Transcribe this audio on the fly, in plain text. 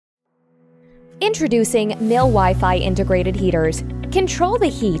Introducing Mill Wi-Fi integrated heaters. Control the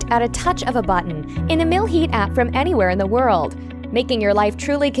heat at a touch of a button in the Mill Heat app from anywhere in the world, making your life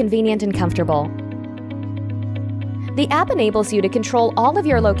truly convenient and comfortable. The app enables you to control all of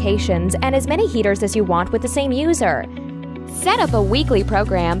your locations and as many heaters as you want with the same user. Set up a weekly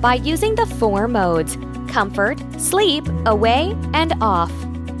program by using the 4 modes: comfort, sleep, away, and off.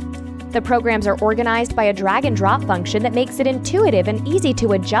 The programs are organized by a drag-and-drop function that makes it intuitive and easy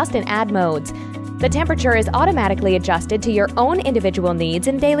to adjust and add modes. The temperature is automatically adjusted to your own individual needs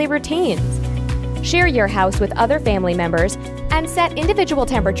and daily routines. Share your house with other family members and set individual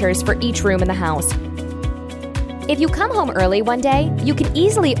temperatures for each room in the house. If you come home early one day, you can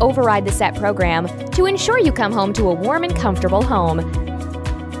easily override the set program to ensure you come home to a warm and comfortable home.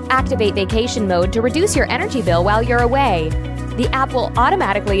 Activate vacation mode to reduce your energy bill while you're away. The app will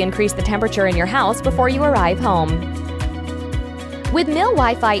automatically increase the temperature in your house before you arrive home. With Mill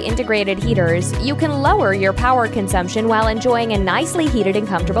Wi-Fi integrated heaters, you can lower your power consumption while enjoying a nicely heated and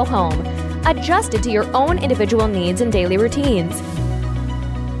comfortable home, adjusted to your own individual needs and daily routines.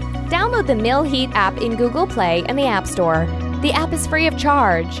 Download the Mill Heat app in Google Play and the App Store. The app is free of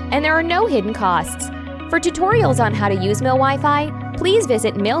charge, and there are no hidden costs. For tutorials on how to use Mill Wi-Fi, please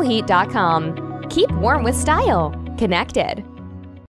visit millheat.com. Keep warm with style. Connected.